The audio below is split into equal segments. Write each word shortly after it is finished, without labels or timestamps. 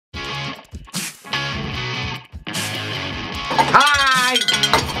Hi!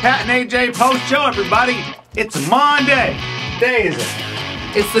 Pat and AJ post-show, everybody. It's Monday. What day is it?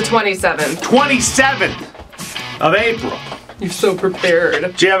 It's the 27th. 27th of April. You're so prepared.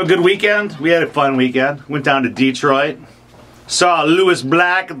 Did you have a good weekend? We had a fun weekend. Went down to Detroit. Saw Lewis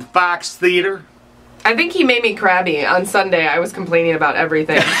Black at the Fox Theater. I think he made me crabby. On Sunday, I was complaining about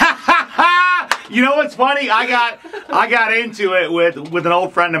everything. You know what's funny? I got into it with an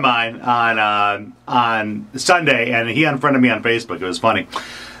old friend of mine on Sunday, and he unfriended me on Facebook. It was funny.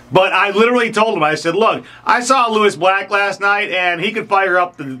 But I literally told him, I said, look, I saw Lewis Black last night, and he could fire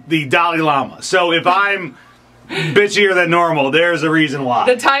up the Dalai Lama. So if I'm bitchier than normal, there's a reason why.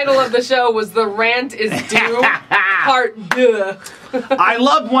 The title of the show was The Rant is Due, Part 2. I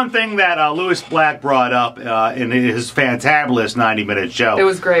loved one thing that Lewis Black brought up in his fantabulous 90-minute show. It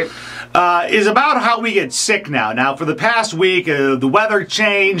was great. Is about how we get sick now. Now, for the past week, the weather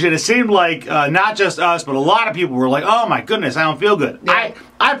changed, and it seemed like not just us, but a lot of people were like, oh my goodness, I don't feel good. Yeah.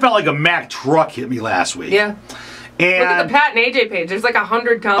 I felt like a Mack truck hit me last week. Yeah. And look at the Pat and AJ page. There's like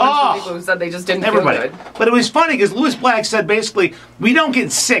 100 comments from people who said they just didn't feel good. But it was funny because Lewis Black said basically, we don't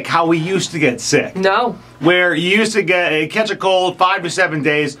get sick how we used to get sick. No. Where you used to catch a cold 5 to 7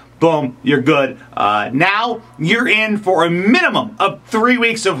 days, boom, you're good. Now you're in for a minimum of 3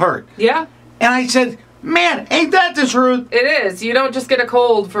 weeks of hurt. Yeah. And I said, man, ain't that the truth? It is. You don't just get a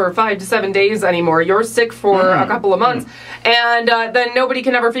cold for 5 to 7 days anymore. You're sick for a couple of months. And then nobody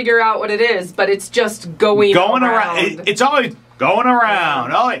can ever figure out what it is, but it's just going around. It's always going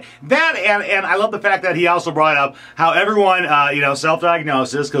around. Yeah. That and I love the fact that he also brought up how everyone,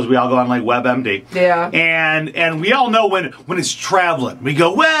 self-diagnosis, because we all go on like WebMD. Yeah. And we all know when it's traveling. We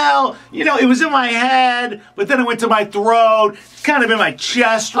go, well, it was in my head, but then it went to my throat. It's kind of in my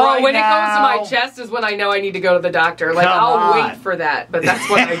chest right now. Oh, when it goes to my chest is when I know I need to go to the doctor. Like, I'll wait for that, but that's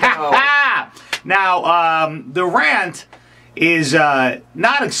when I go. Now, the rant is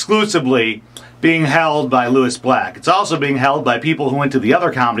not exclusively being held by Lewis Black. It's also being held by people who went to the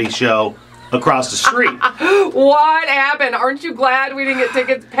other comedy show across the street. What happened? Aren't you glad we didn't get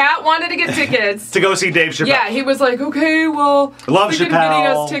tickets? Pat wanted to get tickets. To go see Dave Chappelle. Yeah, he was like, okay, well, love getting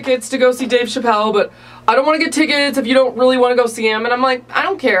Chappelle. us tickets to go see Dave Chappelle, but I don't want to get tickets if you don't really want to go see him. And I'm like, I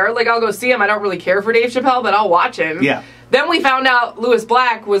don't care. Like, I'll go see him. I don't really care for Dave Chappelle, but I'll watch him. Yeah. Then we found out Lewis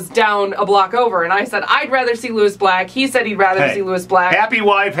Black was down a block over, and I said, I'd rather see Lewis Black. He said he'd rather see Lewis Black. Happy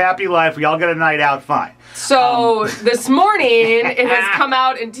wife, happy life. We all get a night out, fine. So this morning, it has come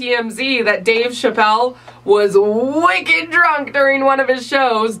out in TMZ that Dave Chappelle was wicked drunk during one of his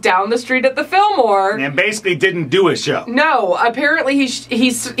shows down the street at the Fillmore. And basically didn't do a show. No, apparently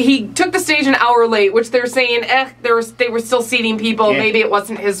he took the stage an hour late, which they're saying, they were still seating people. Yeah. Maybe it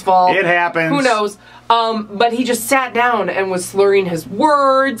wasn't his fault. It happens. Who knows? But he just sat down and was slurring his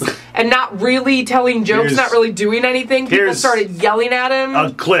words and not really telling jokes, not really doing anything. People started yelling at him.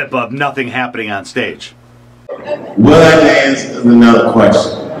 A clip of nothing happening on stage. Will I answer another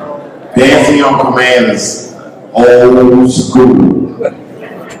question? Dancing on command is old school. Did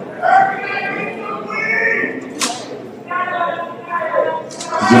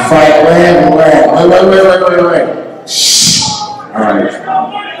you fight? Wait. Shh. All right.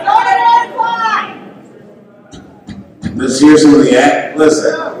 Let's hear some of the act.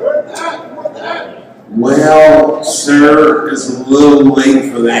 Listen. Well, sir, it's a little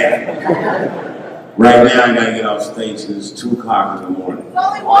late for that. Right now, I gotta get off stage because it's 2 o'clock in the morning.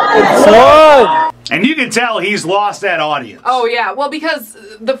 And you can tell he's lost that audience. Oh, yeah. Well, because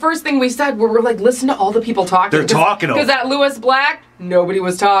the first thing we said, we were like, listen to all the people talking. They're talking over. Because at Lewis Black, nobody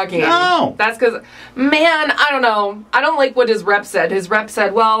was talking. No. That's because, man, I don't know. I don't like what his rep said. His rep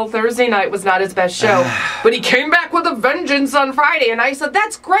said, well, Thursday night was not his best show. But he came back with a vengeance on Friday. And I said,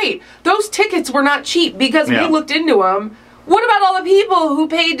 that's great. Those tickets were not cheap because we looked into them. What about all the people who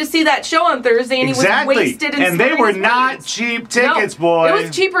paid to see that show on Thursday and he was wasted and they were not cheap tickets, boy. It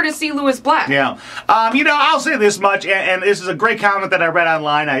was cheaper to see Lewis Black. Yeah. I'll say this much, and this is a great comment that I read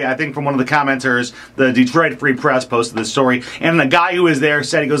online, I think from one of the commenters. The Detroit Free Press posted this story, and the guy who was there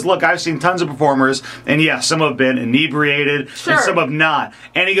said, he goes, look, I've seen tons of performers, and yes, some have been inebriated, and some have not.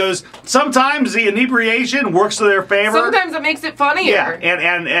 And he goes, sometimes the inebriation works to their favor. Sometimes it makes it funnier. Yeah,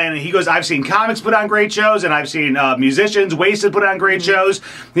 and he goes, I've seen comics put on great shows, and I've seen musicians wasted put on great shows.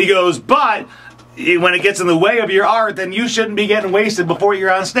 He goes, but when it gets in the way of your art, then you shouldn't be getting wasted before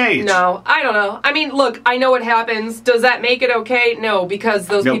you're on stage. No, I don't know. I mean, look, I know what happens. Does that make it okay? No, because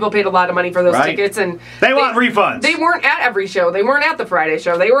those people paid a lot of money for those tickets, and they want refunds. They weren't at every show. They weren't at the Friday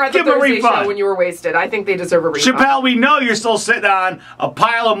show. They were at the Thursday show when you were wasted. I think they deserve a refund. Chappelle, we know you're still sitting on a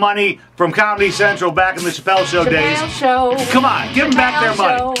pile of money from Comedy Central back in the Chappelle Show days. Show. Come on, give them back their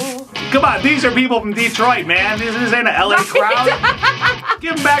money. Show. Come on, these are people from Detroit, man. This ain't an LA crowd.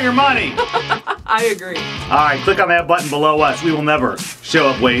 Give them back your money. I agree. All right, click on that button below us. We will never show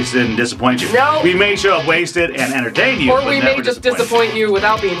up wasted and disappoint you. No. We may show up wasted and entertain you. Or we may just disappoint you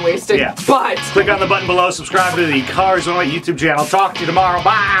without being wasted. Yeah. But click on the button below, subscribe to the Cars on My YouTube channel. Talk to you tomorrow.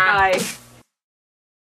 Bye. bye.